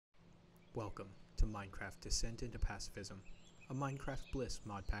Welcome to Minecraft Descent into Pacifism, a Minecraft Bliss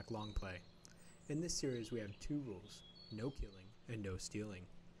Modpack long play. In this series we have two rules, no killing and no stealing,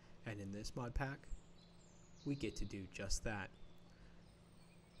 and in this modpack, we get to do just that.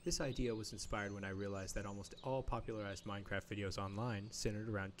 This idea was inspired when I realized that almost all popularized Minecraft videos online centered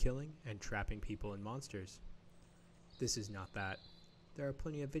around killing and trapping people and monsters. This is not that. There are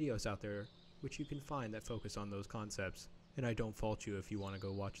plenty of videos out there which you can find that focus on those concepts, and I don't fault you if you want to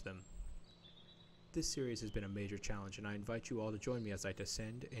go watch them. This series has been a major challenge, and I invite you all to join me as I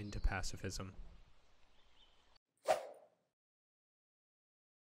descend into pacifism.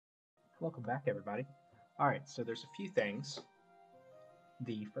 Welcome back, everybody. Alright, so there's a few things.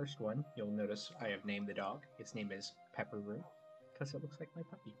 The first one, you'll notice I have named the dog. Its name is Pepperoo, because it looks like my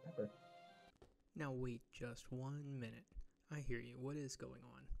puppy, Pepper. Now wait just 1 minute. I hear you. What is going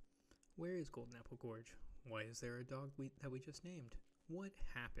on? Where is Golden Apple Gorge? Why is there a dog that we just named? What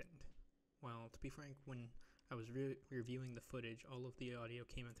happened? Well, to be frank, when I was reviewing the footage, all of the audio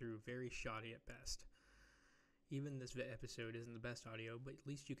came through very shoddy at best. Even this episode isn't the best audio, but at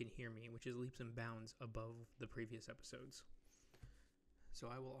least you can hear me, which is leaps and bounds above the previous episodes. So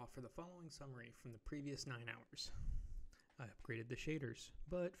I will offer the following summary from the previous 9 hours. I upgraded the shaders,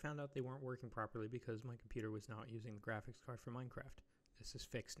 but found out they weren't working properly because my computer was not using the graphics card for Minecraft. This is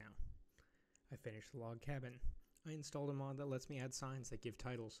fixed now. I finished the log cabin. I installed a mod that lets me add signs that give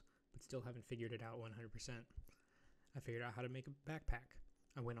titles, but still haven't figured it out 100%. I figured out how to make a backpack.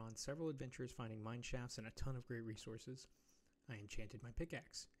 I went on several adventures finding mine shafts and a ton of great resources. I enchanted my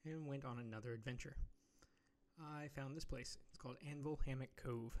pickaxe and went on another adventure. I found this place. It's called Anvil Hammock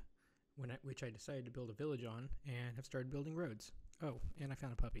Cove, which I decided to build a village on and have started building roads. Oh, and I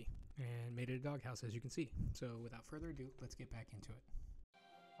found a puppy and made it a doghouse, as you can see. So without further ado, let's get back into it.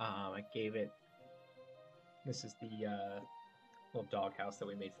 I gave it... This is the little doghouse that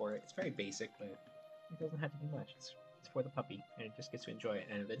we made for it. It's very basic, but it doesn't have to be much. It's for the puppy, and it just gets to enjoy it.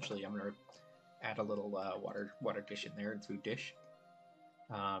 And eventually I'm going to add a little water dish in there and food dish.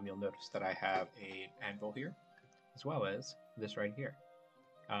 You'll notice that I have an anvil here, as well as this right here.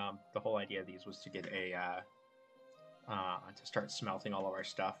 The whole idea of these was to get to start smelting all of our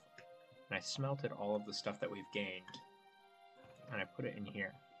stuff. And I smelted all of the stuff that we've gained, and I put it in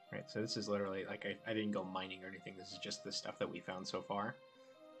here. Right, so this is literally, like, I didn't go mining or anything. This is just the stuff that we found so far.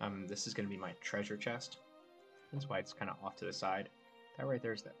 This is going to be my treasure chest. That's why it's kind of off to the side. That right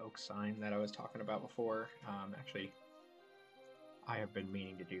there is the oak sign that I was talking about before. Actually, I have been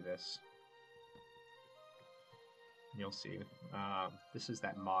meaning to do this. You'll see. This is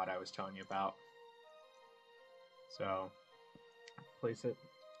that mod I was telling you about. So, place it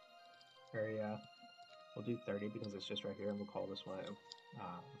very, we'll do 30 because it's just right here, and we'll call this one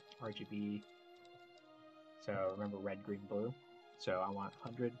RGB. So remember red, green, blue. So I want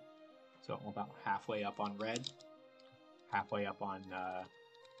 100. So I'm about halfway up on red, halfway up on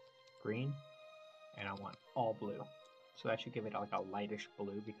green, and I want all blue. So that should give it like a lightish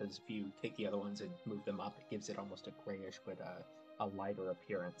blue, because if you take the other ones and move them up, it gives it almost a grayish but a lighter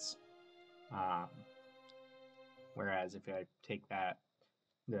appearance. Whereas if I take that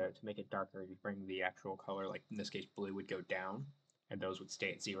to make it darker, you bring the actual color, like in this case blue would go down, and those would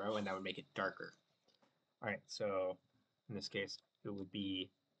stay at 0, and that would make it darker. Alright, so in this case it would be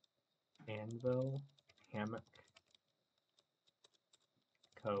Anvil Hammock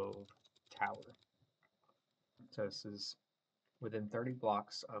Cove Tower. So this is within 30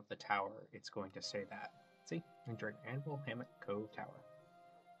 blocks of the tower, it's going to say that. See? Enter Anvil Hammock Cove Tower.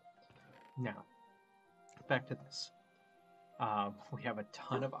 Now, back to this. We have a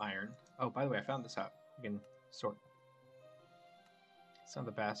ton of iron. Oh, by the way, I found this out. You can sort. It's not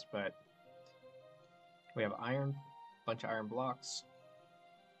the best, but we have iron, a bunch of iron blocks.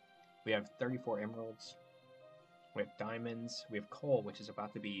 We have 34 emeralds. We have diamonds. We have coal, which is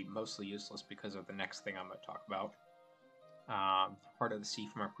about to be mostly useless because of the next thing I'm going to talk about. Heart of the Sea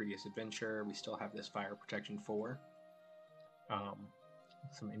from our previous adventure. We still have this fire protection 4.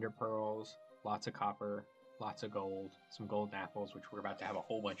 Some ender pearls, lots of copper, lots of gold, some golden apples, which we're about to have a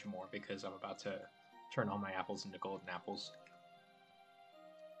whole bunch more because I'm about to turn all my apples into golden apples.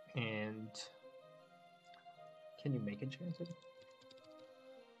 And can you make enchanted?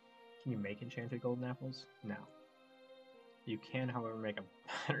 Can you make enchanted golden apples? No. You can, however, make a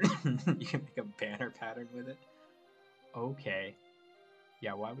pattern. You can make a banner pattern with it. Okay.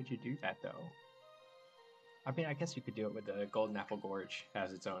 Yeah, why would you do that, though? I mean, I guess you could do it with the Golden Apple Gorge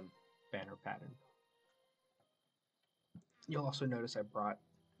as its own banner pattern. You'll also notice I brought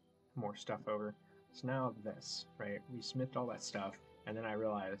more stuff over. So now this, right? We smithed all that stuff, and then I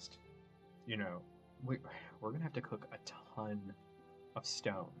realized, you know, we're going to have to cook a ton of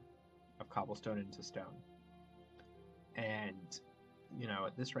stone. of cobblestone into stone. And, you know,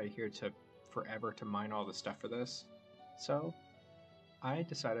 this right here took forever to mine all the stuff for this. So I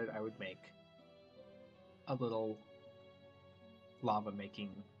decided I would make a little lava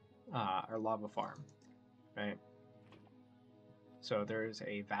making, or lava farm, right? So there's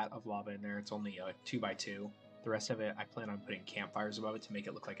a vat of lava in there. It's only a 2x2. The rest of it, I plan on putting campfires above it to make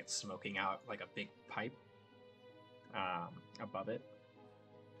it look like it's smoking out like a big pipe above it,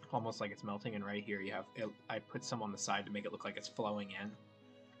 almost like it's melting. And right here you have it, I put some on the side to make it look like it's flowing in.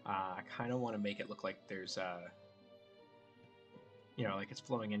 I kind of want to make it look like there's you know, like it's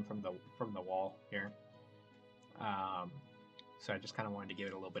flowing in from the wall here. So I just kind of wanted to give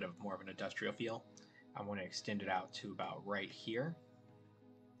it a little bit of more of an industrial feel. I want to extend it out to about right here,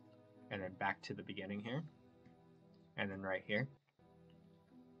 and then back to the beginning here, and then right here.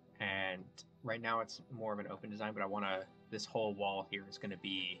 And right now it's more of an open design, but I want to, this whole wall here is going to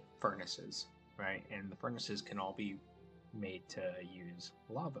be furnaces, right? And the furnaces can all be made to use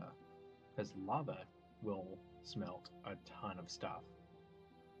lava, because lava will smelt a ton of stuff.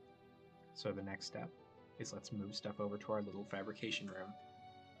 So the next step is let's move stuff over to our little fabrication room.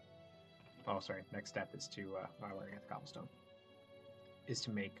 Oh, sorry. Next step is to, I already got the cobblestone, is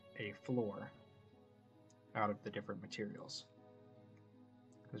to make a floor out of the different materials.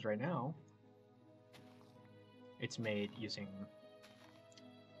 Because right now, it's made using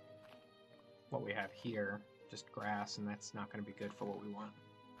what we have here, just grass, and that's not going to be good for what we want.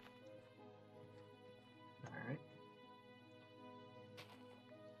 Alright.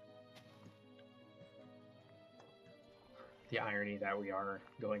 The irony that we are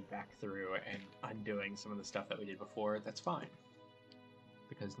going back through and undoing some of the stuff that we did before, that's fine.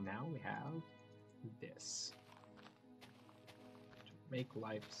 Because now we have this. To make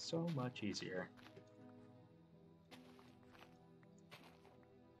life so much easier.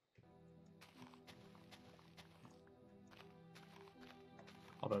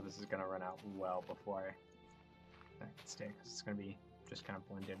 Although this is going to run out well before I can stay, because it's going to be just kind of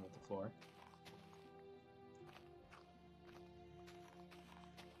blend in with the floor.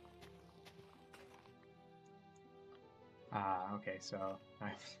 Okay, so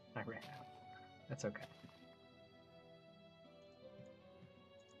I ran out. That's okay.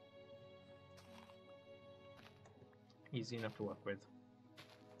 Easy enough to work with.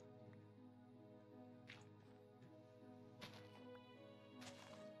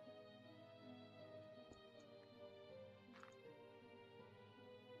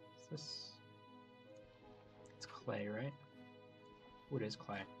 Is this? It's clay, right? What is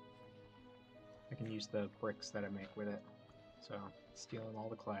clay? I can use the bricks that I make with it. So, stealing all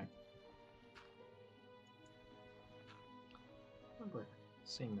the clay. I remember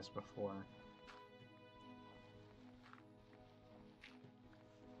seeing this before.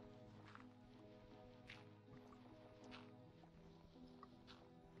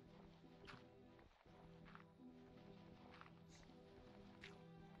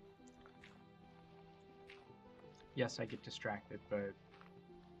 Yes, I get distracted, but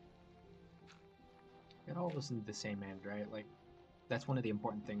it all isn't the same end, right? Like, that's one of the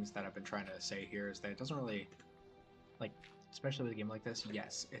important things that I've been trying to say here, is that it doesn't really, like, especially with a game like this,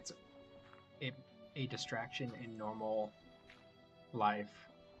 yes, it's a distraction in normal life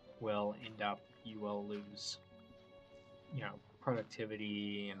will end up, you will lose, you know,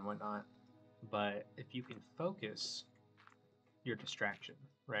 productivity and whatnot. But if you can focus your distraction,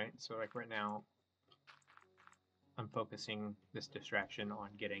 right? So like right now, I'm focusing this distraction on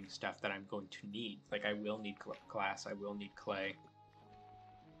getting stuff that I'm going to need. Like I will need glass, I will need clay,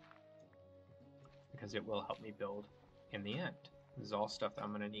 because it will help me build in the end. This is all stuff that I'm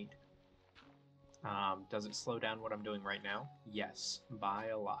going to need. Does it slow down what I'm doing right now? Yes, by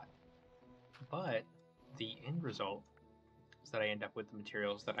a lot. But the end result is that I end up with the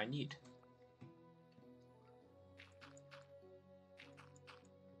materials that I need.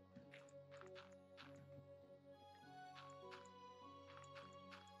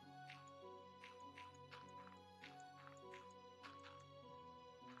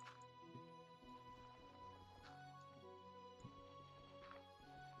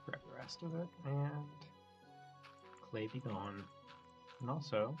 Grab the rest of it, and clay be gone. And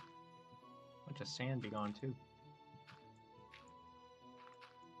also, a bunch of sand be gone too.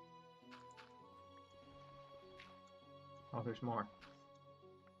 Oh, there's more.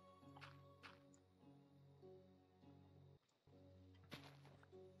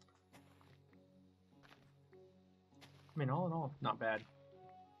 I mean, all in all, not bad.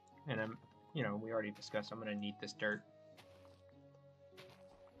 And I'm, you know, we already discussed I'm going to need this dirt.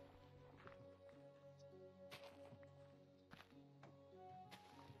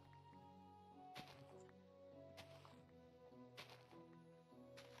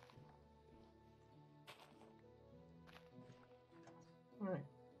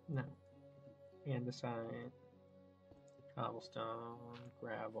 andesite, cobblestone,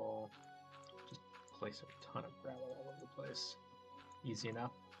 gravel. Just place a ton of gravel all over the place. Easy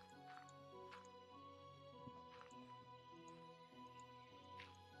enough.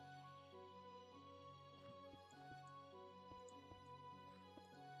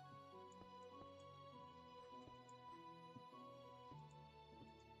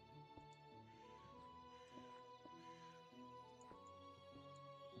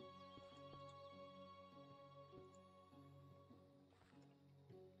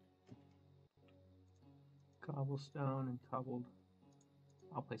 Cobblestone and cobbled.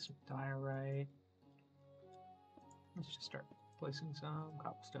 I'll place some diorite. Let's just start placing some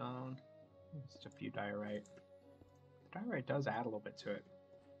cobblestone. Just a few diorite. The diorite does add a little bit to it.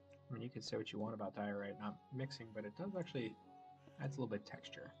 I mean, you could say what you want about diorite not mixing, but it does actually adds a little bit of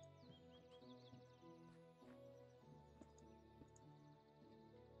texture.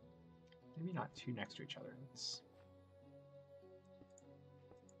 Maybe not too next to each other. It's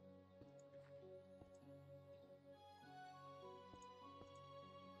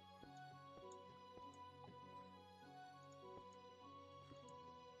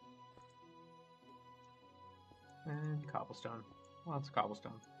and cobblestone. Lots of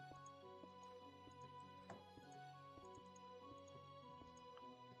cobblestone.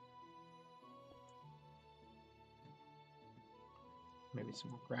 Maybe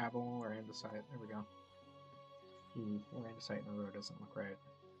some more gravel or andesite. There we go. More andesite in a row doesn't look right.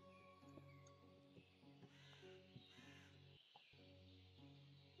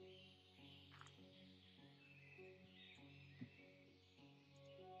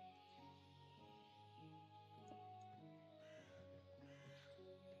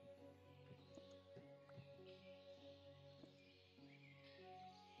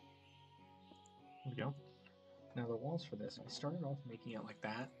 There we go. Now the walls for this, I started off making it like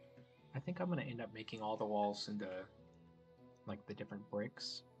that. I think I'm going to end up making all the walls into like the different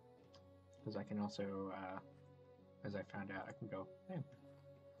bricks. Because I can also, as I found out, I can go, hey.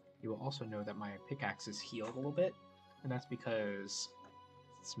 You will also know that my pickaxe is healed a little bit. And that's because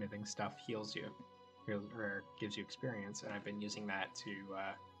smithing stuff heals you. Or gives you experience. And I've been using that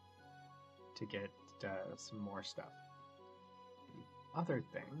to get some more stuff. The other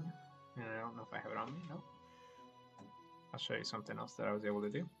thing, and I don't know if I have it on me, no. I'll show you something else that I was able to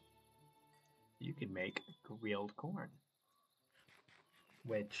do. You can make grilled corn,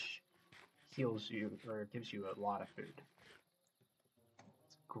 which heals you or gives you a lot of food.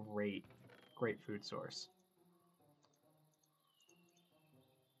 It's a great food source.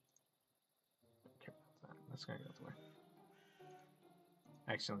 Okay, that's gonna go the way.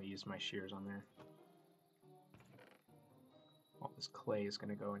 I accidentally used my shears on there. All this clay is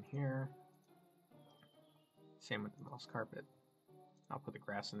gonna go in here. Same with the moss carpet. I'll put the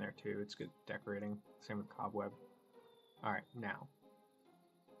grass in there too. It's good decorating. Same with cobweb. All right, now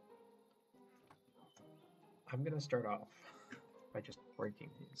I'm gonna start off by just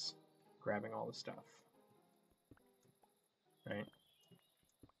breaking these, grabbing all the stuff, right?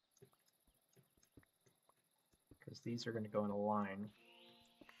 Because these are gonna go in a line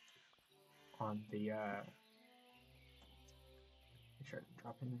on the. Make sure I didn't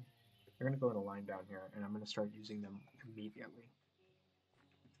drop in. They're gonna go in a line down here, and I'm gonna start using them immediately.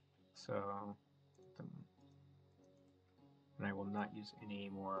 So, and I will not use any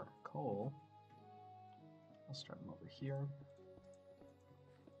more coal. I'll start them over here.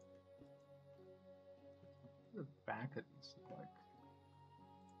 What does the back of these look like?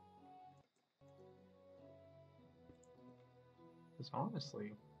 Because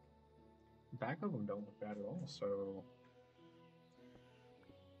honestly, the back of them don't look bad at all, so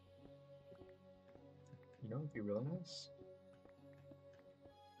you know, it'd be really nice.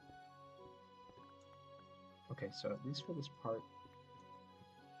 Okay, so at least for this part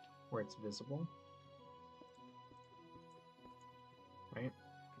where it's visible, right?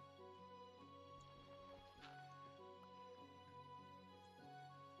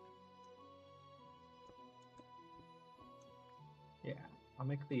 Yeah, I'll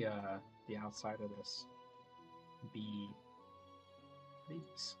make the outside of this be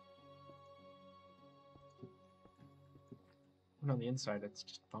these. And on the inside, it's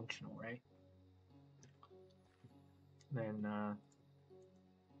just functional, right? Then I'll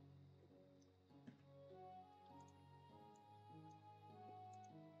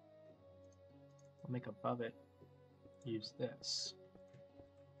make above it, use this.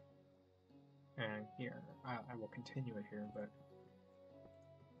 And here, I will continue it here, but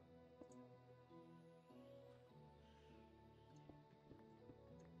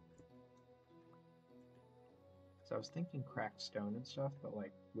So I was thinking cracked stone and stuff, but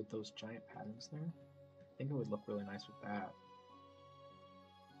like with those giant patterns there, I think it would look really nice with that.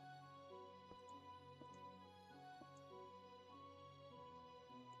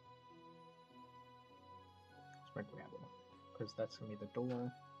 Let's make gravel, because that's gonna be the door.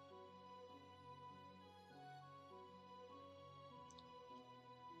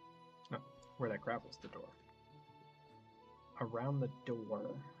 No, where that gravel's the door. Around the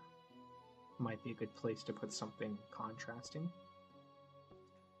door might be a good place to put something contrasting.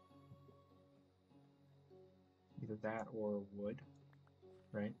 Either that or wood,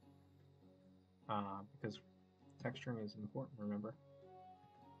 right? Because texturing is important, remember?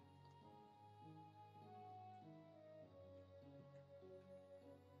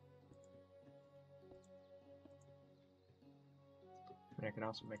 And I can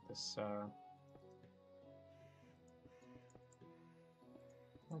also make this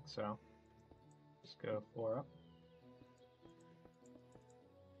like so. Just go floor up.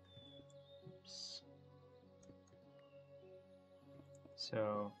 Oops.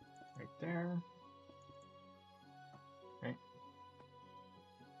 So right there. Right.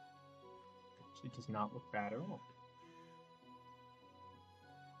 So it does not look bad at all.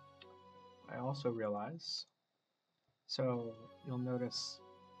 I also realize, so you'll notice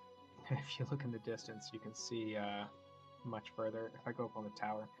if you look in the distance, you can see much further. If I go up on the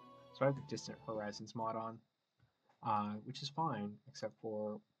tower, so I have the Distant Horizons mod on, which is fine, except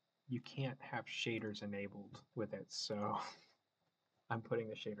for you can't have shaders enabled with it, so I'm putting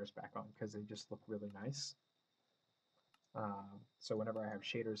the shaders back on because they just look really nice. So whenever I have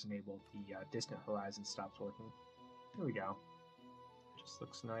shaders enabled, the Distant Horizon stops working. There we go. Just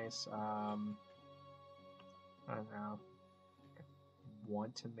looks nice. I don't know. I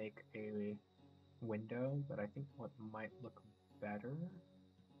want to make a window, but I think what might look better.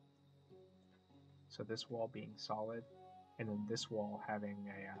 So this wall being solid, and then this wall having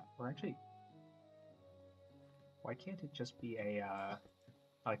a, or actually, why can't it just be a,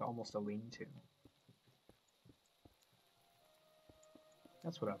 like almost a lean-to?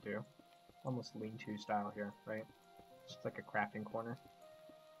 That's what I'll do. Almost lean-to style here, right? Just like a crafting corner.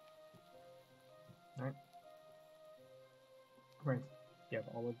 Right? Right. You have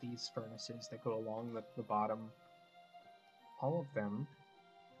all of these furnaces that go along the bottom. All of them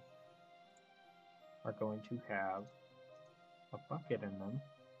are going to have a bucket in them.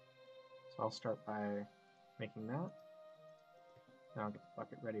 So I'll start by making that. Now I'll get the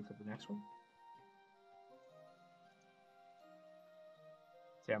bucket ready for the next one.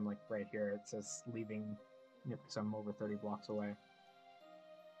 See, I'm like right here. It says leaving, because I'm over 30 blocks away.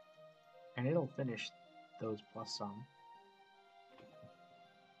 And it'll finish those plus some.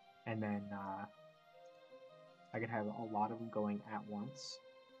 And then I could have a lot of them going at once.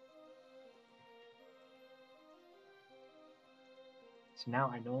 So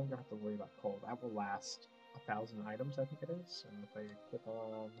now I no longer have to worry about coal. That will last 1,000 items, I think it is. And if I click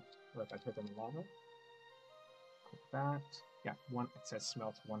on, or if I click on lava, click that. Yeah, it says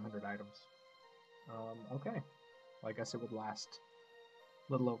smelts 100 items. Okay. Well, I guess it would last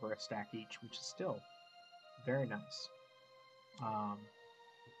a little over a stack each, which is still very nice.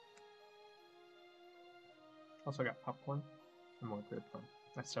 Also got popcorn and more good fun.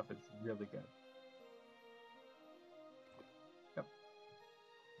 That stuff is really good. Yep.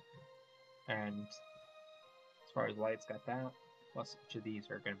 And as far as lights, got that. Plus each of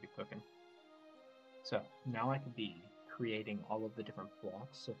these are going to be cooking. So now I can be creating all of the different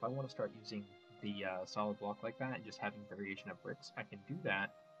blocks. So if I want to start using the solid block like that and just having variation of bricks, I can do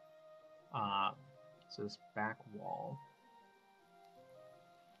that. So this back wall.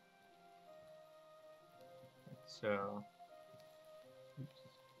 So oops,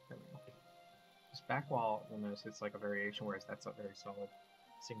 there we go. This back wall, you'll notice it's like a variation, whereas that's a very solid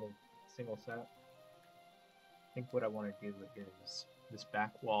single set. I think what I want to do is this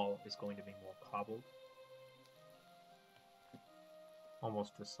back wall is going to be more cobbled.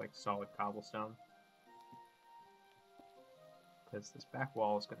 Almost just like solid cobblestone. Because this back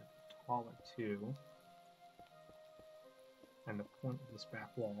wall is going to be taller too. And the point of this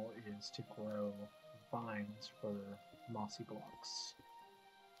back wall is to grow vines for mossy blocks.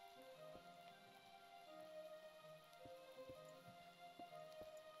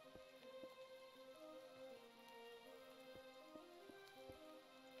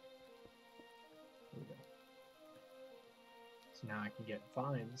 There we go. So now I can get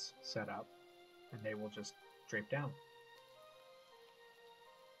vines set up, and they will just drape down.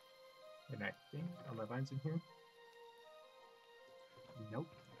 And I think, are my vines in here? Nope.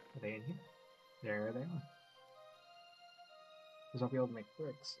 Are they in here? There they are. Because I'll be able to make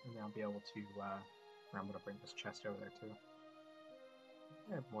bricks, and I'll be able to I'm gonna bring this chest over there too.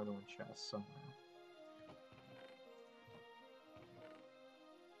 I have more than one chest somewhere.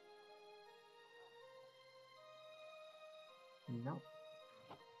 Nope.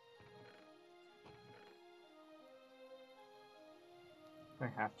 If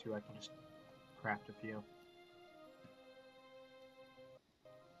I have to, I can just craft a few.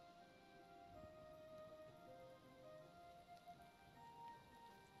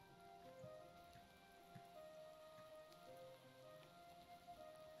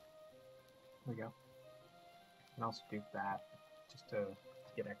 There we go. And also do that just to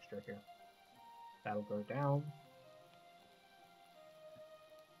get extra here. That'll go down.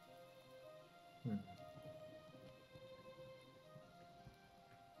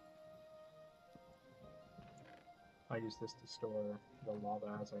 I use this to store the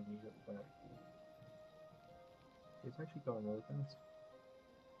lava as I need it, but it's actually going really fast.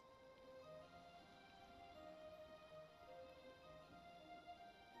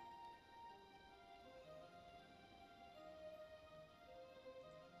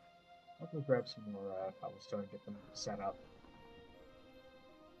 I'll go grab some more cobblestone and get them set up.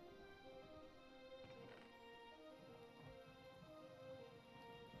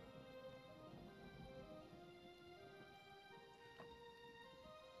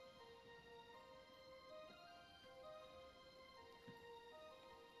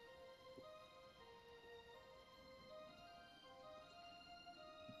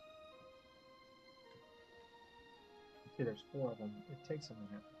 See, there's 4 of them. It takes a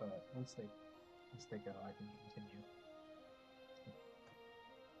minute, but once they go, I can continue.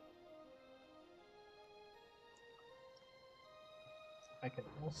 I can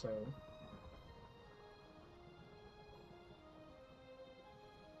also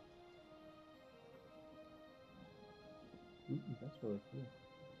ooh, that's really cool.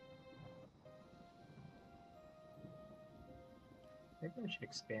 Maybe I should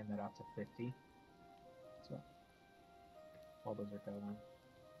expand that out to 50. So all those are going.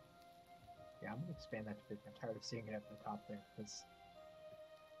 Yeah, I'm gonna expand that to 50. I'm tired of seeing it at the top there because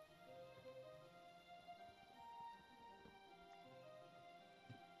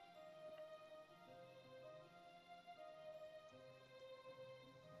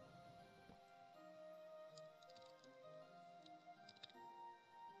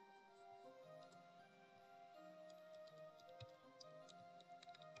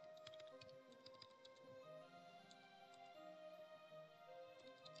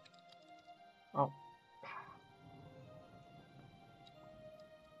oh,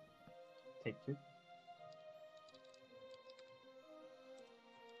 take 2.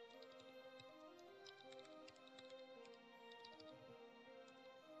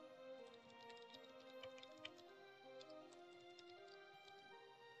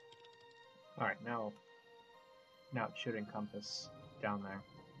 All right, now it should encompass down there,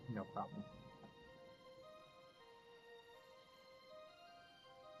 no problem.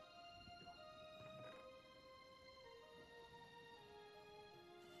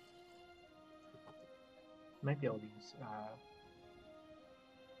 Might be able to use,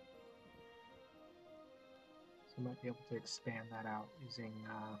 so I might be able to expand that out using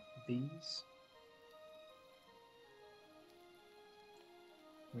these.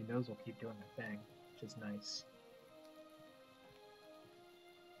 I mean, those will keep doing their thing, which is nice.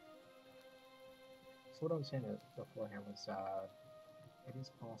 So what I was saying beforehand was, it is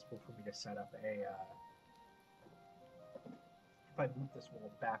possible for me to set up a, if I move this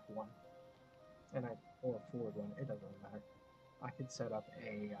wall back 1, and or forward 1, it doesn't really matter. I could set up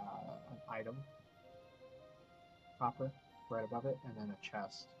an item hopper right above it, and then a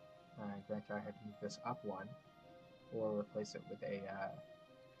chest. Granted, I had to move this up 1, or replace it with a,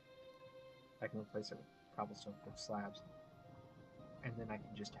 I can replace it with cobblestone for slabs, and then I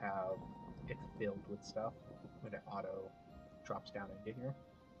can just have it filled with stuff when it auto drops down into here.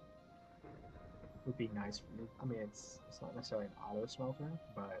 Would be nice for me. I mean, it's not necessarily an auto smelter,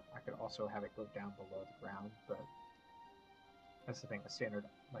 but I could also have it go down below the ground. But that's the thing, a standard,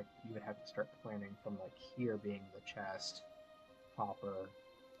 like, you would have to start planning from, like, here being the chest, hopper.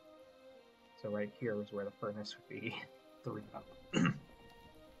 So right here is where the furnace would be 3 up.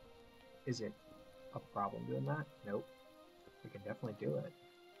 Is it a problem doing that? Nope. We can definitely do it.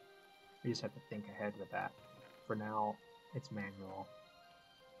 We just have to think ahead with that. For now, it's manual.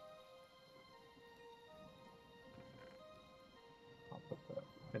 I'll put the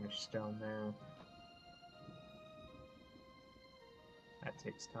finished stone there. That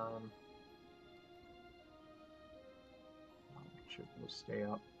takes time. I'll make sure those stay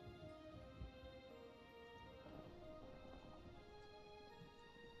up.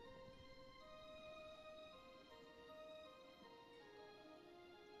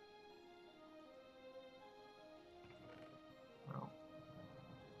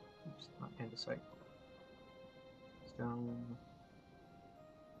 andesite. Stone.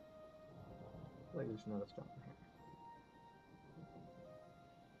 I feel like there's another stone in here.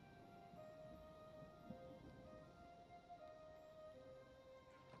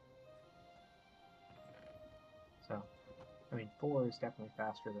 So, I mean, 4 is definitely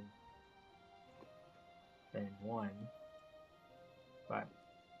faster than 1, but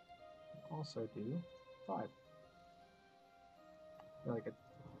also do 5. I feel like if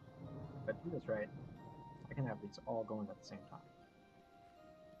I do this right, I can have these all going at the same time.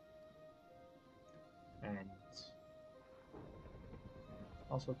 And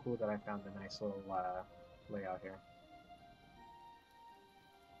also cool that I found a nice little layout here.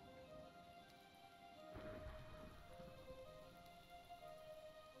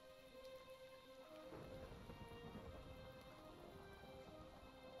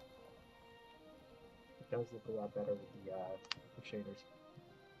 It does look a lot better with the shaders.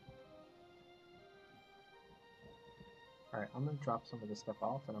 Alright, I'm going to drop some of this stuff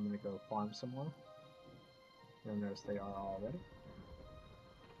off and I'm going to go farm some more. You'll notice they are all ready.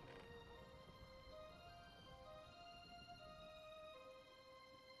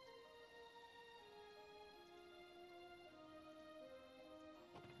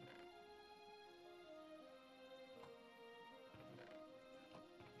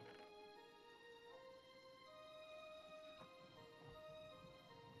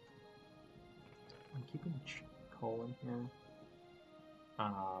 I'm keeping coal in here,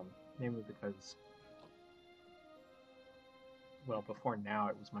 mainly because, well, before now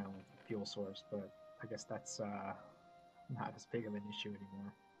it was my only fuel source, but I guess that's not as big of an issue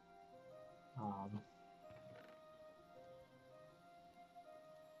anymore.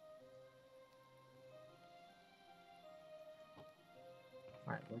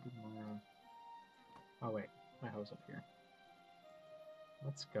 Alright, where did my... Oh wait, my hose up here.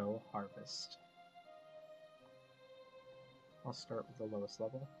 Let's go harvest. I'll start with the lowest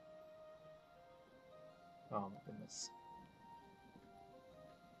level. Oh my goodness.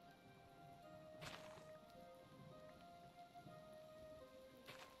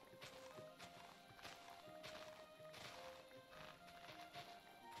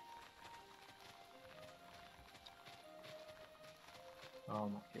 Oh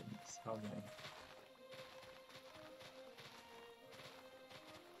my goodness, how many?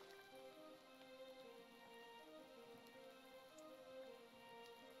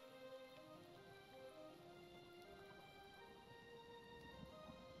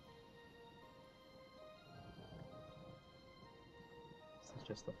 This is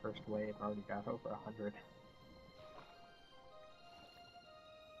just the first wave. I already got over 100.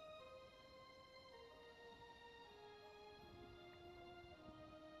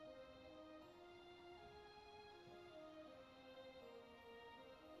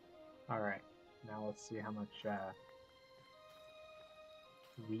 Alright, now let's see how much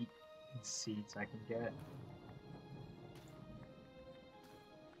wheat and seeds I can get.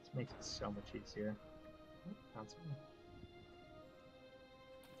 This makes it so much easier. Oh, found some.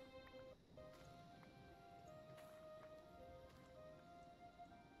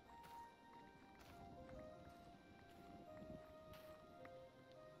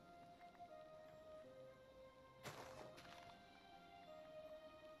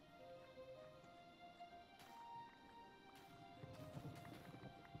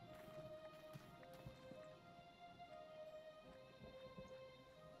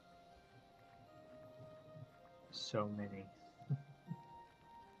 So many.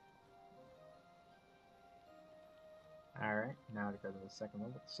 Alright, now to go to the second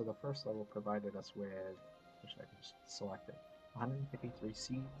level. So the first level provided us with, which I can just select it, 153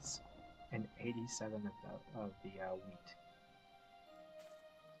 seeds and 87 of the wheat.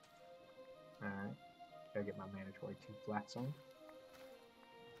 Alright, gotta get my mandatory 2 flats on.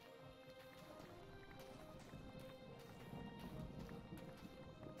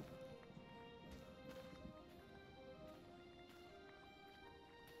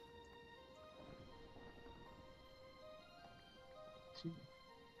 Excuse me.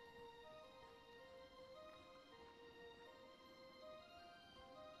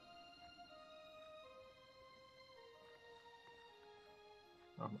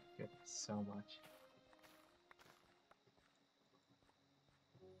 Oh my goodness, so much.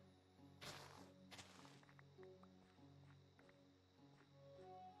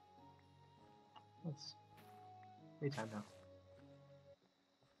 It's daytime now.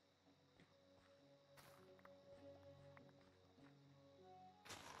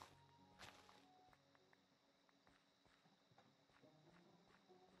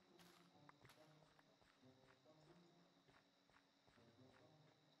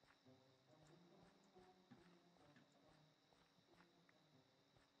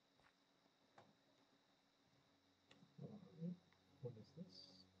 this.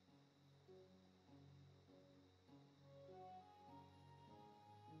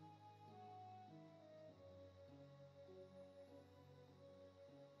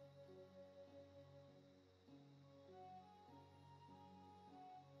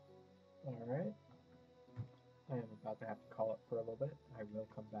 Alright. I am about to have to call it for a little bit. I will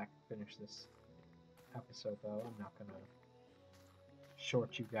come back and finish this episode though. I'm not gonna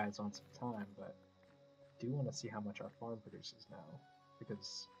short you guys on some time, but I do want to see how much our farm produces now,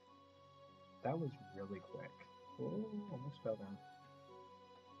 because that was really quick. Oh, almost fell down.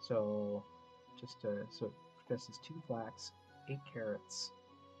 So so this is 2 flax, 8 carrots,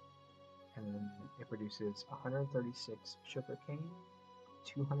 and then it produces 136 sugar cane,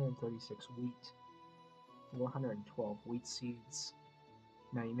 236 wheat, 412 wheat seeds.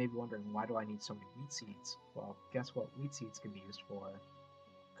 Now you may be wondering, why do I need so many wheat seeds? Well, guess what wheat seeds can be used for?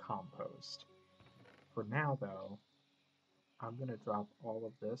 Compost. For now though, I'm going to drop all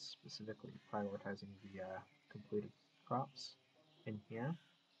of this, specifically prioritizing the completed crops, in here.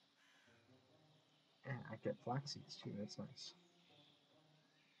 And I get flax seeds too, that's nice.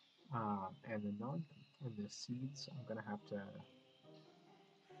 And the seeds, I'm going to have to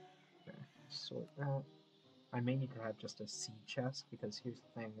sort that. I may need to have just a seed chest, because here's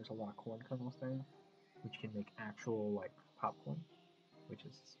the thing, there's a lot of corn kernels there, which can make actual like popcorn, which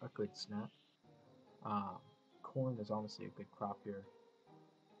is a good snack. Corn is honestly a good crop here.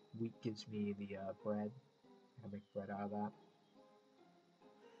 Wheat gives me the bread. I can make bread out of that.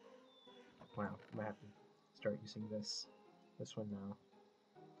 Wow, I might have to start using this one now.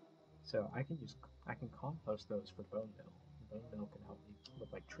 So I can compost those for bone meal. Bone meal can help me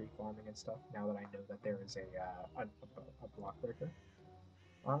with like tree farming and stuff. Now that I know that there is a block breaker.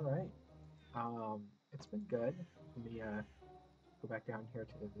 All right, it's been good. Let me go back down here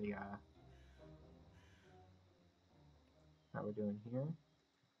to the how we're doing here.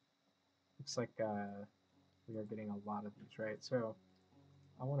 Looks like we are getting a lot of these, right? So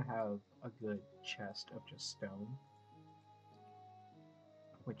I want to have a good chest of just stone,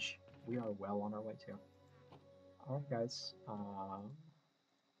 which we are well on our way to. Alright guys, well,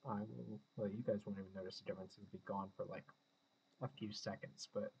 you guys won't even notice the difference. It'll be gone for like a few seconds,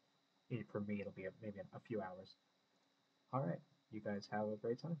 but for me it'll be maybe a few hours. Alright, you guys have a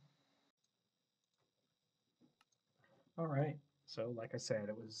great time. Alright, so like I said,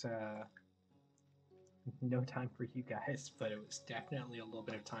 it was no time for you guys, but it was definitely a little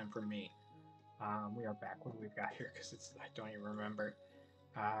bit of time for me. We are back. What do we've got here? Because I don't even remember.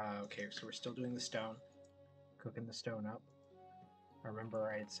 Okay, so we're still doing the stone, cooking the stone up. I remember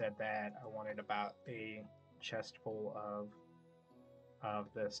I had said that I wanted about a chest full of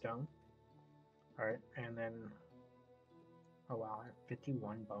the stone. All right, and then oh wow, I have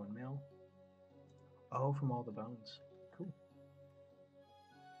 51 bone meal. Oh, from all the bones. Cool.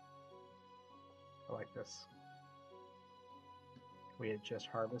 I like this. We had just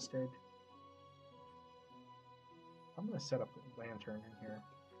harvested. I'm gonna set up a lantern in here.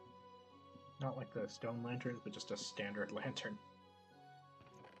 Not like the stone lanterns, but just a standard lantern.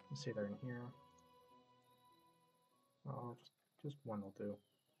 Let's see, they're in here. Oh, just one will do.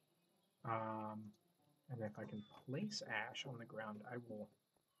 And if I can place ash on the ground, I will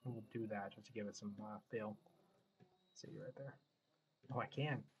do that just to give it some feel. See you right there. Oh, I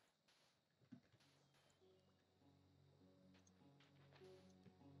can.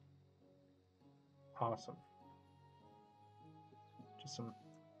 Awesome. Just some.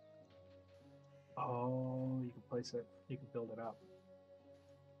 Oh, you can place it. You can build it up.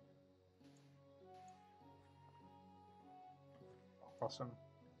 Awesome.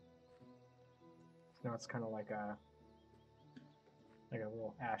 Now it's kind of like a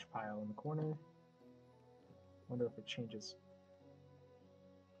little ash pile in the corner. Wonder if it changes.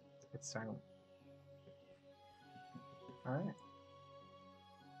 It's silent. All right.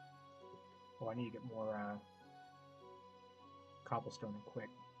 Oh, I need to get more cobblestone and quick.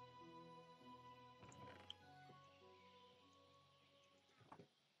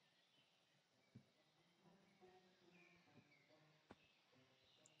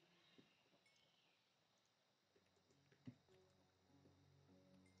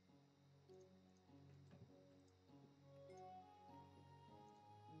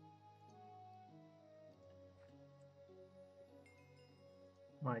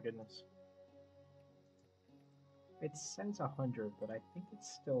 My goodness. It says 100, but I think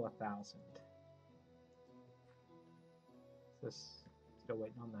it's still 1,000. Is this still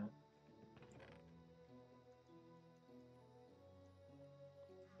waiting on that?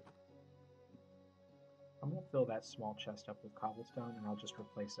 I'm gonna fill that small chest up with cobblestone, and I'll just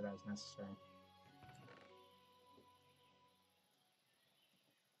replace it as necessary.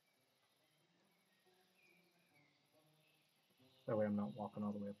 I'm not walking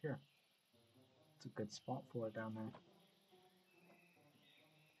all the way up here. It's a good spot for it down there.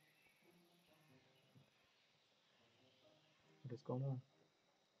 What is going on?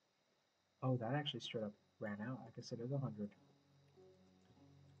 Oh, that actually straight up ran out. I guess it is 100.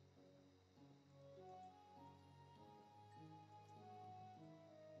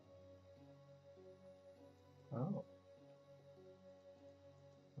 Oh.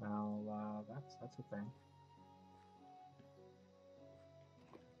 Well, that's a thing.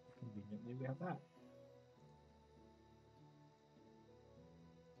 Conveniently, we have that.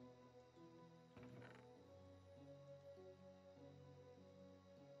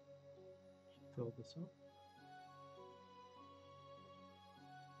 Fill this up.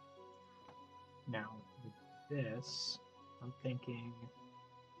 Now, with this, I'm thinking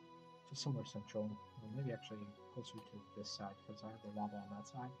just somewhere central, or maybe actually closer to this side because I have the lava on that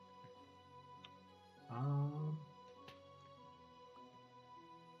side.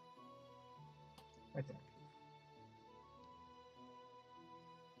 Right there.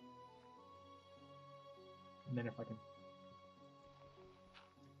 And then if I can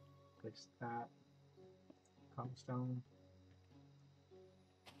place that cobblestone,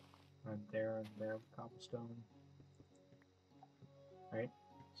 and there with cobblestone. Right?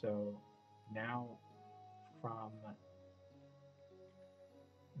 So now from,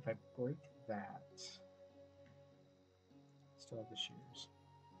 if I break that, still have the shears.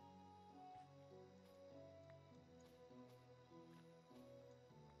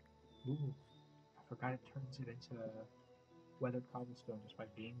 Ooh, I forgot it turns it into weathered cobblestone just by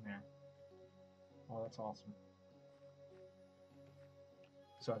being there. Oh, that's awesome.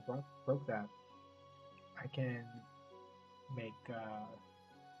 So I broke that. I can make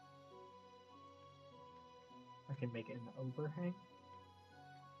an overhang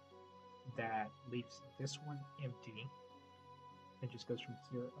that leaves this one empty and just goes from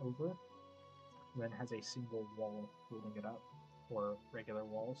here over, and then has a single wall holding it up, or regular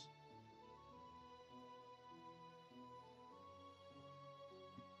walls.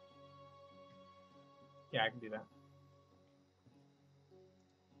 Yeah, I can do that.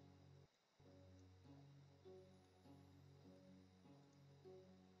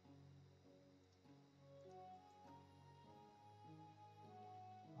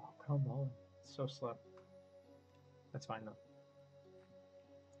 Oh, come on. It's so slow. That's fine, though.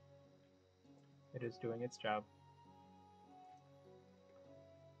 It is doing its job.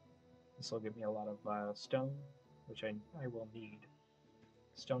 This will give me a lot of stone, which I will need.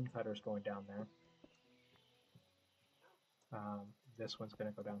 Stone cutter's going down there. This one's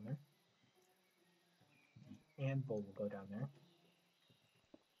going to go down there. Anvil will go down there.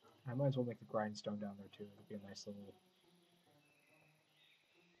 I might as well make a grindstone down there too. It'll be a nice little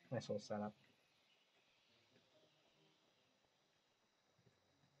setup.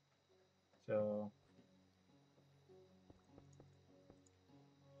 So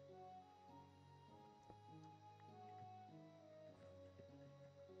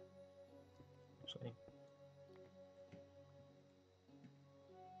actually,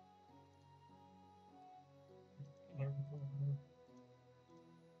 anvil.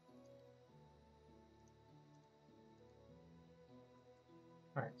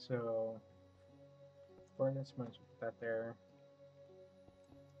 All right, so furnace, might as well put that there.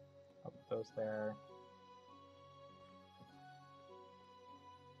 I'll put those there.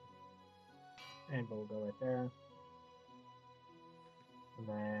 Anvil will go right there. And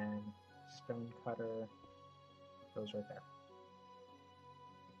then stone cutter goes right there.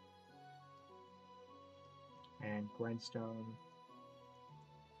 And grindstone,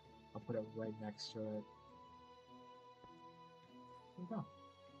 I'll put it right next to it. There we go.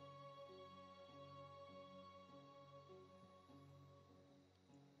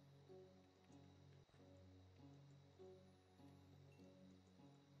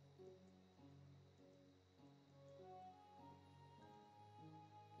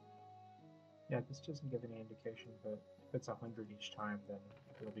 Yeah, this doesn't give any indication, but if it's 100 each time, then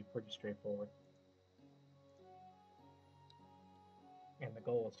it'll be pretty straightforward. And the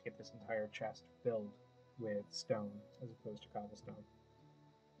goal is to get this entire chest filled with stone as opposed to cobblestone.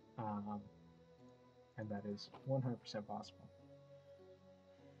 And that is 100% possible.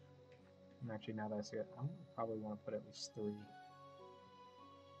 And actually, now that I see it, I'm going to probably want to put at least 3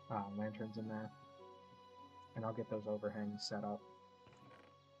 lanterns in there. And I'll get those overhangs set up.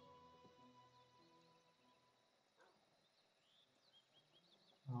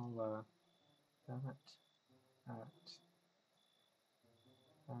 I'll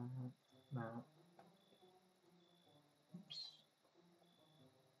that. Oops.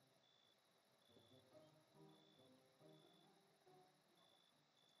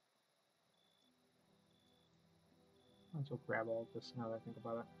 Might as well grab all of this now that I think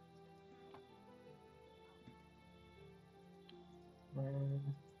about it. And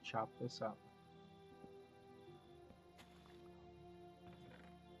chop this up.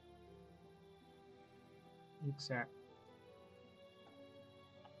 Exact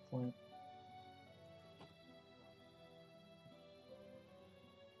point.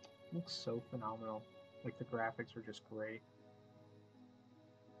 Looks so phenomenal. Like the graphics are just great.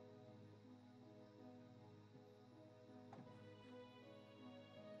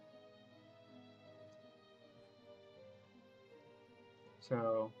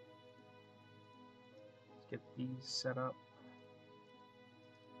 So let's get these set up.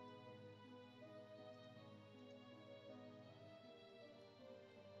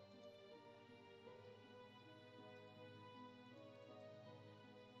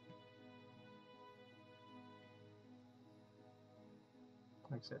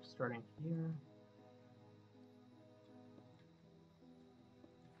 Like I said, starting here.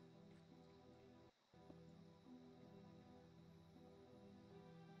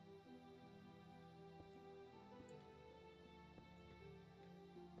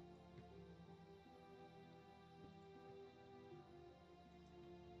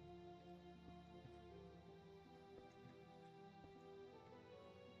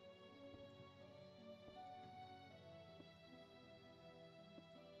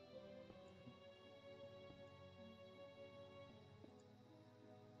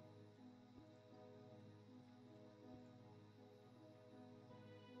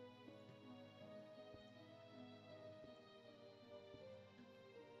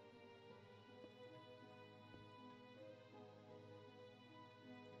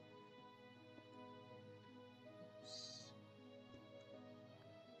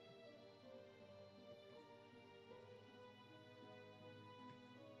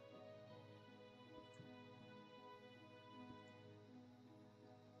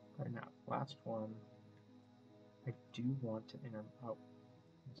 Right now, last one. I do want to intermix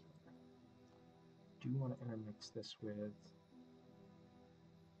this with,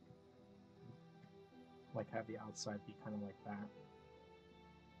 like, have the outside be kind of like that.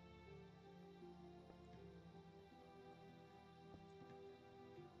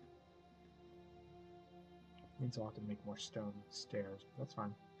 Means I'll have to make more stone stairs, but that's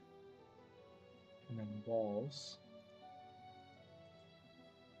fine. And then walls.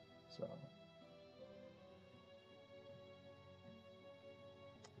 So I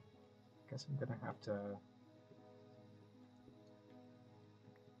guess I'm gonna have to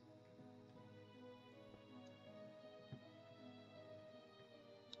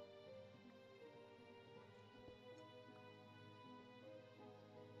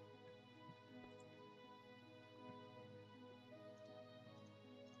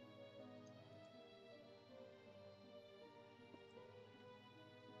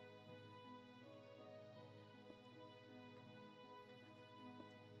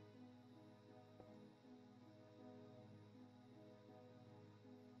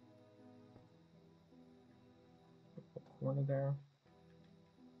put the corner there.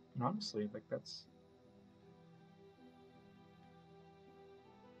 And honestly, like that's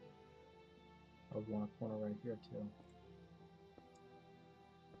I would want a corner right here too.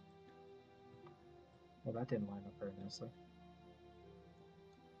 Well, that didn't line up very nicely.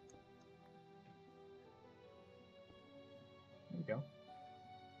 There we go.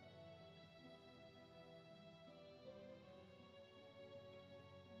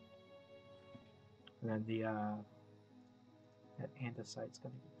 And then the that andesite's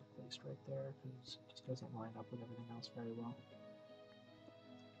going to get replaced right there because it just doesn't line up with everything else very well.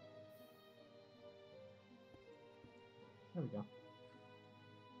 There we go.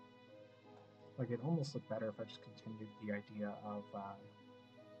 Like, it almost looked better if I just continued the idea of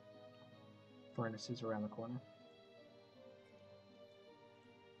furnaces around the corner.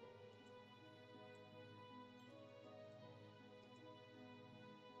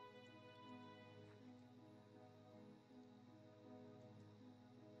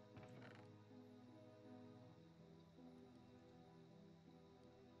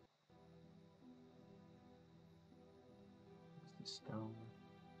 The stone.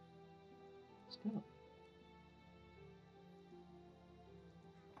 Stone.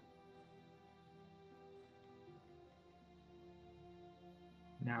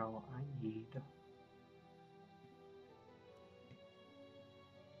 Now I need to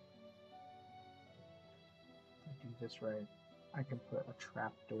do this right. I can put a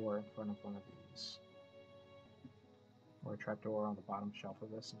trap door in front of one of these, or a trap door on the bottom shelf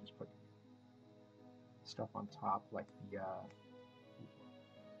of this, and just put stuff on top like the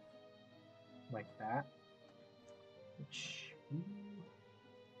like that. which we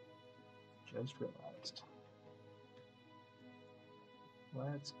just realized.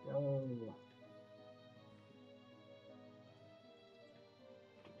 Let's go.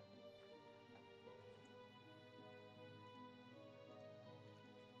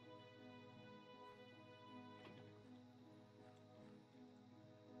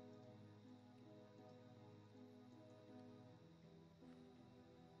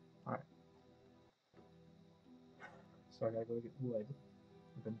 Alright. So I gotta go get wood.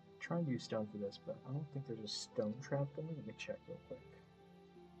 I've been trying to use stone for this, but I don't think there's a stone trap going. Let me check real quick.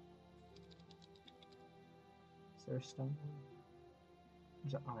 Is there a stone?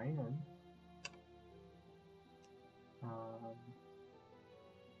 There's an iron.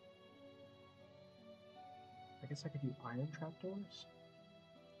 I guess I could do iron trapdoors.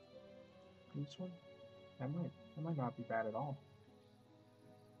 This one? That might not be bad at all.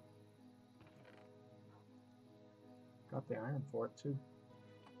 Got the iron for it too.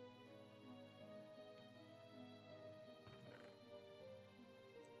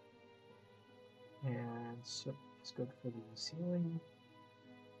 And so it's good for the ceiling.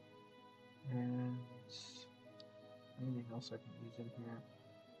 And anything else I can use in here?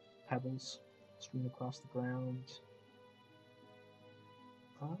 Pebbles strewn across the ground.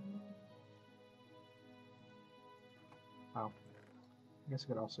 Wow. I guess I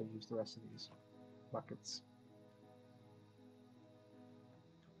could also use the rest of these buckets.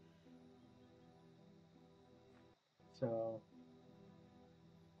 So,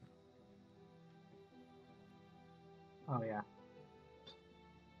 oh yeah,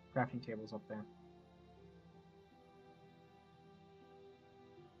 crafting table's up there.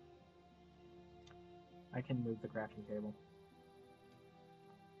 I can move the crafting table.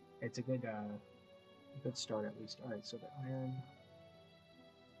 It's a good start at least. All right, so the iron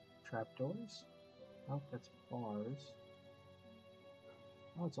trapdoors. Oh, that's bars.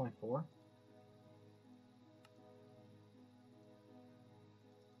 Oh, it's only 4.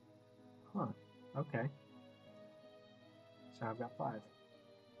 Huh. Okay. So I've got 5.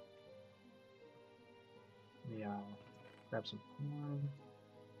 Let me grab some corn.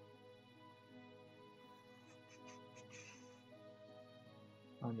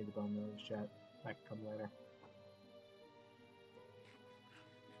 I don't need the bone those yet. That can come later.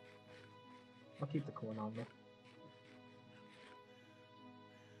 I'll keep the corn on me.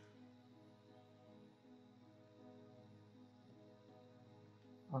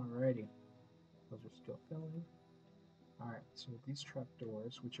 Alrighty. Those are still filling. Alright, so with these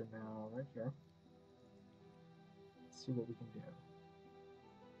trapdoors, which are now right here, let's see what we can do.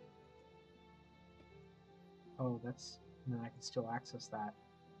 Oh, that's... and then I can still access that.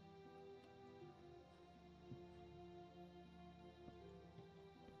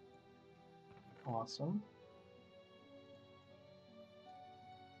 Awesome.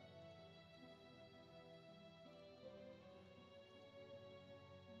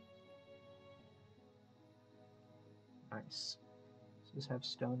 Nice. Does this have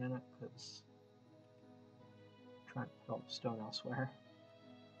stone in it? Because I'm trying to develop stone elsewhere.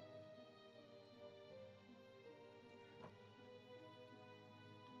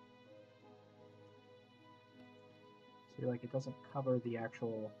 See, like, it doesn't cover the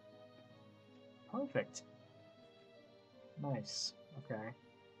actual... Perfect! Nice. Okay.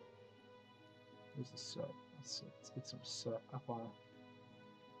 Where's the soot? Let's get some soot up on it.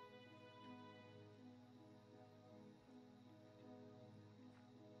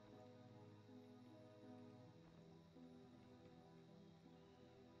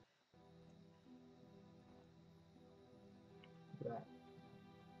 Look at that.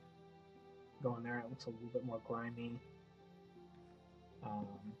 Going there, it looks a little bit more grimy.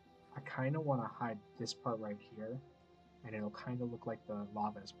 I kind of want to hide this part right here, and it'll kind of look like the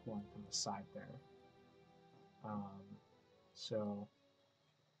lava is pouring from the side there. So,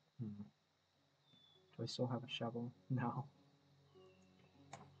 do I still have a shovel? No.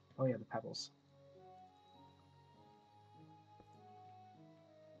 Oh yeah, the pebbles.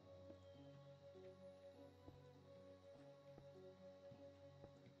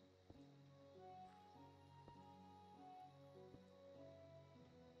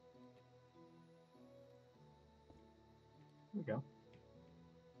 There we go.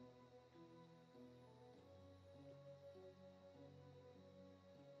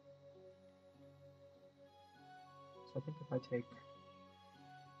 So I think if I take...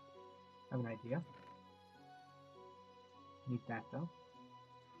 I have an idea. Need that though.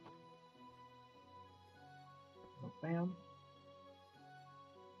 So bam.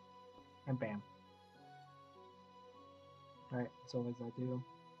 And bam. Alright, so as I do,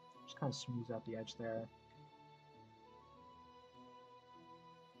 just kind of smooth out the edge there.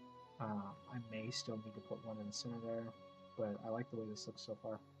 I may still need to put one in the center there, but I like the way this looks so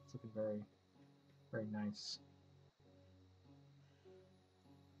far. It's looking very, very nice.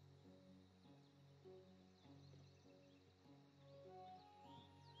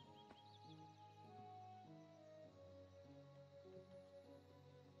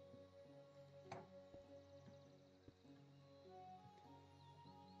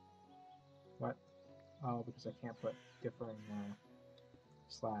 What? Oh, because I can't put differing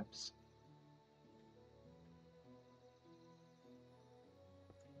slabs.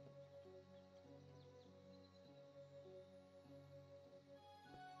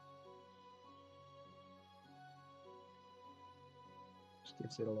 Just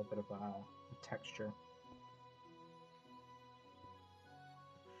gives it a little bit of a texture.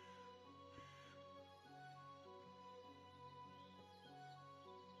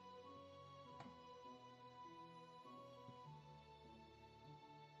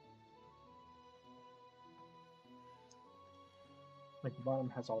 Like the bottom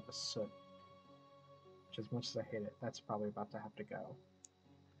has all the soot, which as much as I hate it, that's probably about to have to go.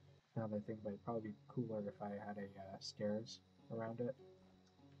 Now that I think about it, it'd probably be cooler if I had a stairs around it.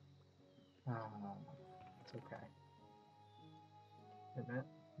 It's okay. Wait a minute,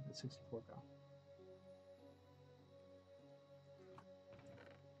 where did 64 go?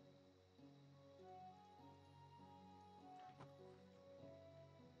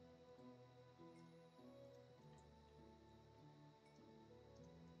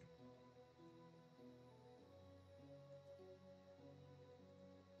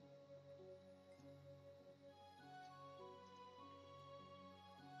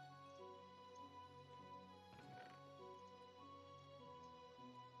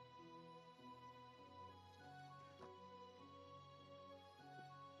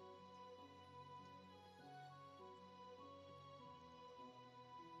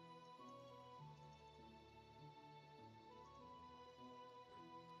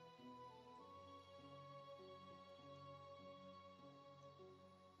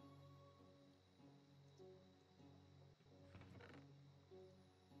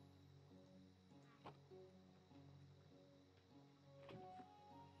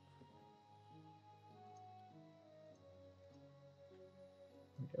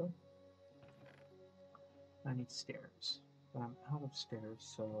 There we go. I need stairs, but I'm out of stairs,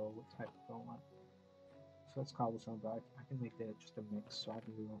 so what type do I want? So that's cobblestone, but I can make it just a mix, so I'll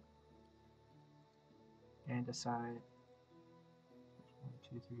do andesite. 1,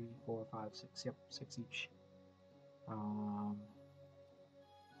 2, 3, 4, 5, 6. Yep, 6 each.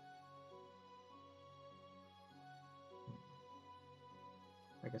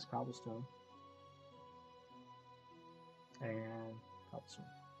 I guess cobblestone and cobblestone.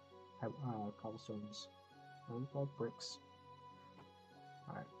 Cobblestones. What are they called? Bricks.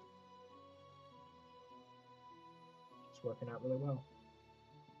 Alright. It's working out really well.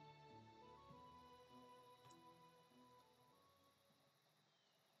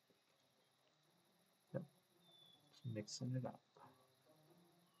 Yep. Just mixing it up.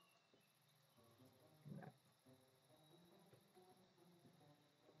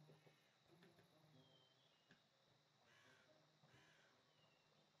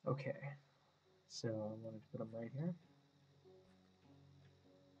 Okay, so I wanted to put them right here.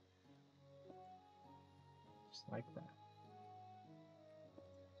 Just like that.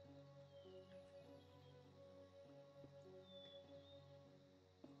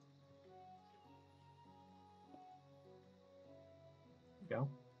 There you go.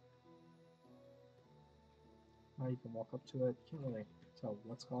 Now you can walk up to it. You can't really tell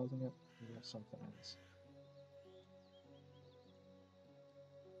what's causing it. Maybe something else.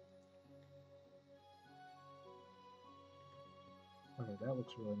 Okay, that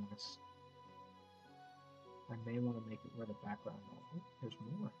looks really nice. I may want to make it where the background. Oh, there's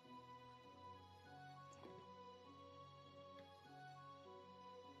more.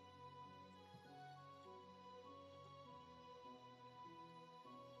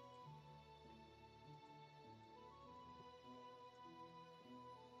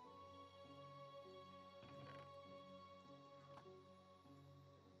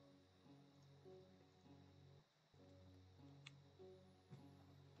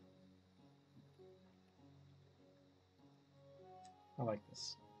 I like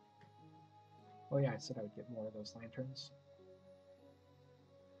this. Oh yeah, I said I would get more of those lanterns.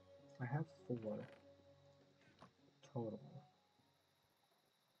 I have 4 total.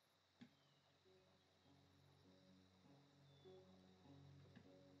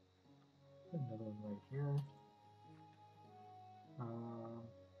 Another one right here.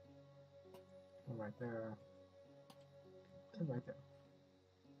 One right there. And right there.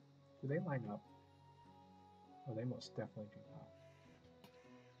 Do they line up? Oh, they most definitely do not.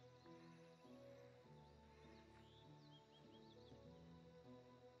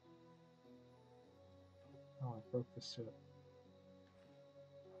 Oh, I broke the soot.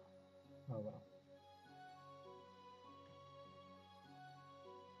 Oh well.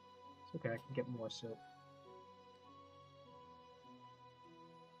 It's okay, I can get more soot.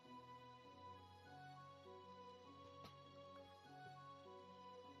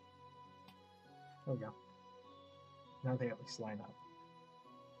 There we go. Now they at least line up.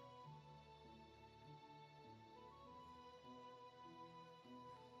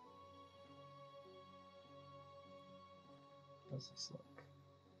 How does this look?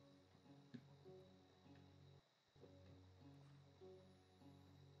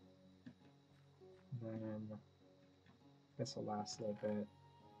 And then I guess the last little bit.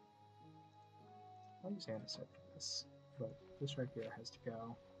 I'll use andesite for this, but this right here has to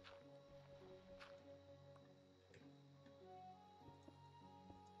go.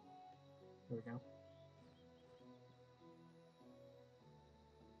 There we go.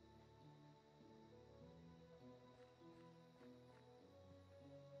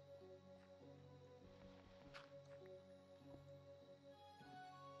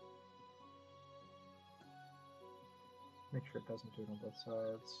 Make sure it doesn't do it on both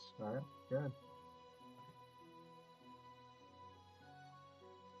sides. Alright, good.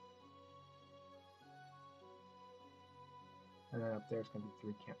 And then up there's going to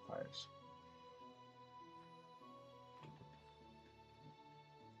be 3 campfires.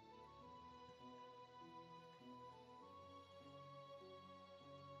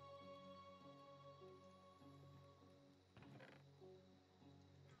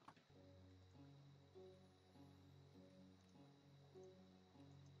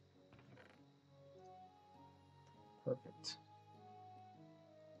 Perfect.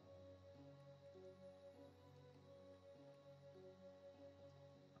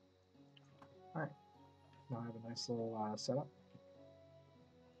 Alright, now I have a nice little setup.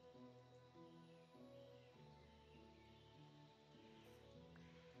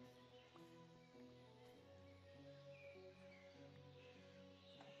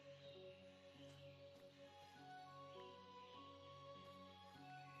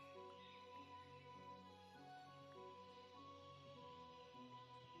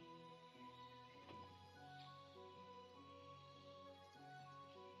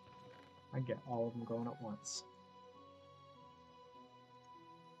 I get all of them going at once.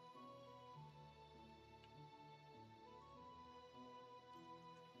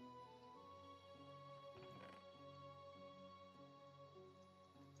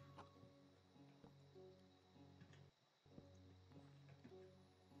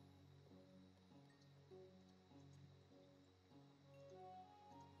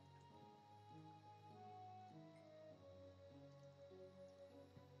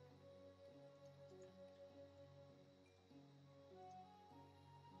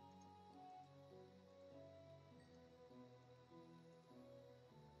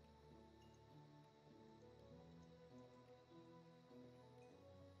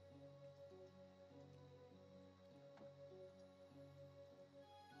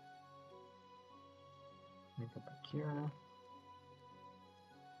 Let me go back here.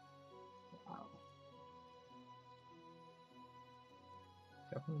 Wow.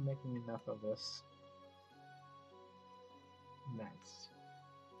 Definitely making enough of this. Nice.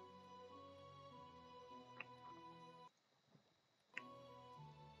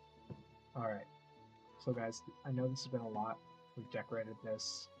 Alright. So guys, I know this has been a lot. We've decorated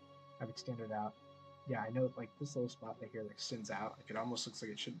this. I've extended out. Yeah, I know like this little spot right here that extends out. Like it almost looks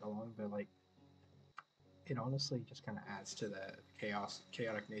like it shouldn't belong, but like it honestly just kind of adds to the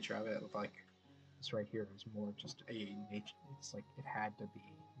chaotic nature of it. Like this right here is more just a nature. It's like it had to be,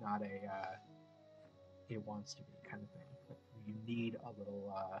 not a it wants to be kind of thing. Like you need a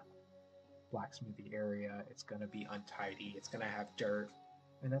little blacksmithy area. It's gonna be untidy. It's gonna have dirt,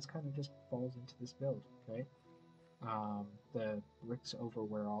 and that's kind of just falls into this build, right? The bricks over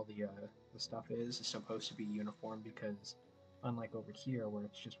where all the stuff is supposed to be uniform because unlike over here where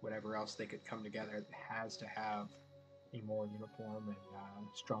it's just whatever else they could come together, it has to have a more uniform and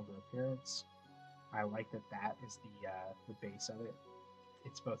stronger appearance. I like that that is the base of it.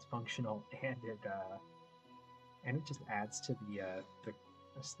 It's both functional and it just adds to the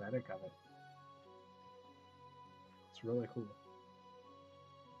aesthetic of it. It's really cool.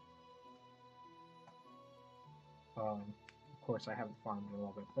 Of course, I haven't farmed in a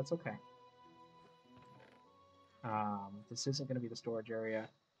little bit. That's okay. This isn't going to be the storage area.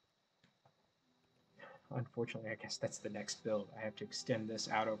 unfortunately, I guess that's the next build. I have to extend this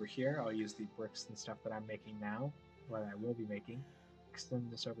out over here. I'll use the bricks and stuff that I'm making now, or I will be making.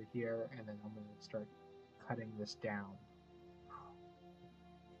 Extend this over here, and then I'm going to start cutting this down.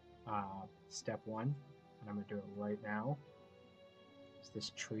 Step 1, and I'm going to do it right now, is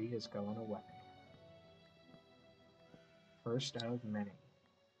this tree is going away. First of many.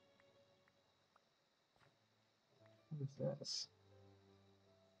 What is this?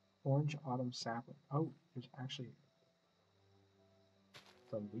 Orange autumn sapling. Oh, there's actually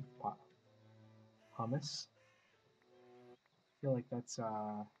the leaf pot. Hummus. I feel like that's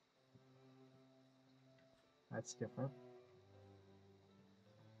different.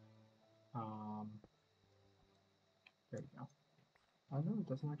 There you go. Oh no, it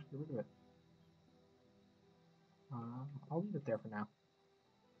doesn't actually get rid of it. I'll leave it there for now.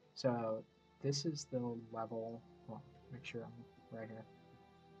 So this is the level. Well, make sure I'm right here.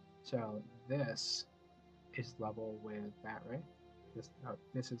 So this is level with that, right?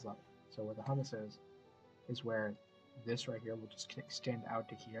 This is level. So where the hummus is where this right here will just extend out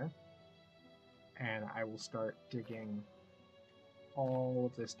to here, and I will start digging all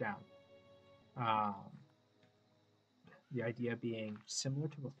of this down. The idea being similar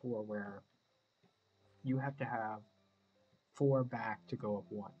to before, where you have to have 4 back to go up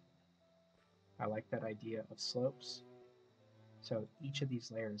 1. I like that idea of slopes. So each of these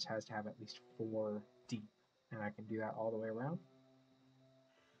layers has to have at least 4 deep, and I can do that all the way around.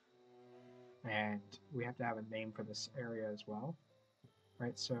 And we have to have a name for this area as well,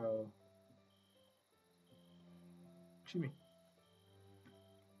 right? So, excuse me.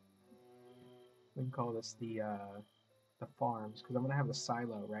 We can call this the farms, because I'm going to have the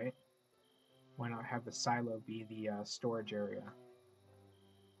silo, right? Why not have the silo be the storage area?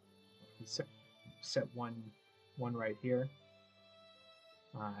 Set one right here,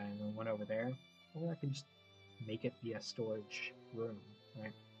 and then one over there. Or I can just make it be a storage room,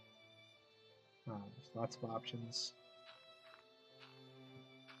 right? There's lots of options.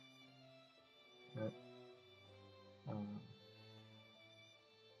 Right.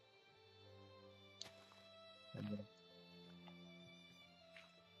 And then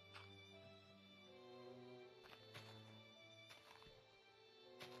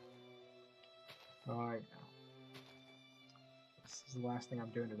Alright, this is the last thing I'm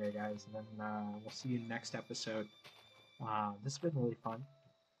doing today, guys, and then we'll see you next episode. This has been really fun.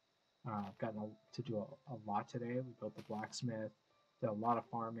 I've gotten to do a lot today. We built the blacksmith, did a lot of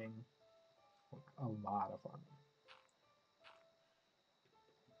farming,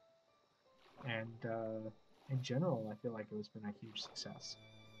 and in general, I feel like it's been a huge success.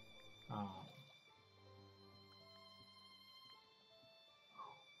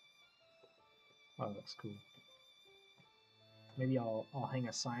 Oh, that's cool. Maybe I'll hang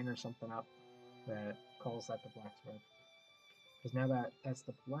a sign or something up that calls that the blacksmith. Because now that's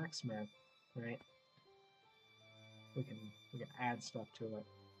the blacksmith, right? We can add stuff to it.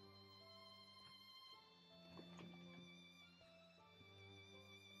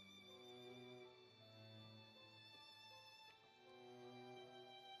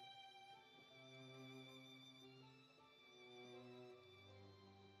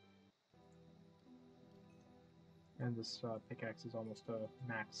 And this pickaxe is almost a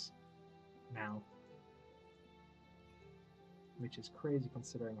max now, which is crazy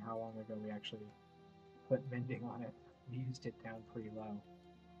considering how long ago we actually put mending on it. We used it down pretty low.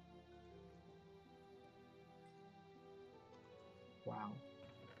 Wow.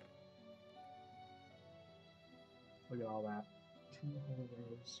 Look at all that. 2 whole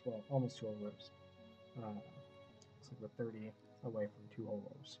rows. Well, almost 2 whole rows. Looks like we're 30 away from 2 whole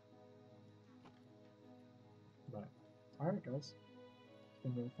rows. But, alright guys. It's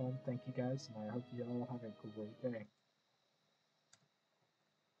been really fun. Thank you guys, and I hope you all have a great day.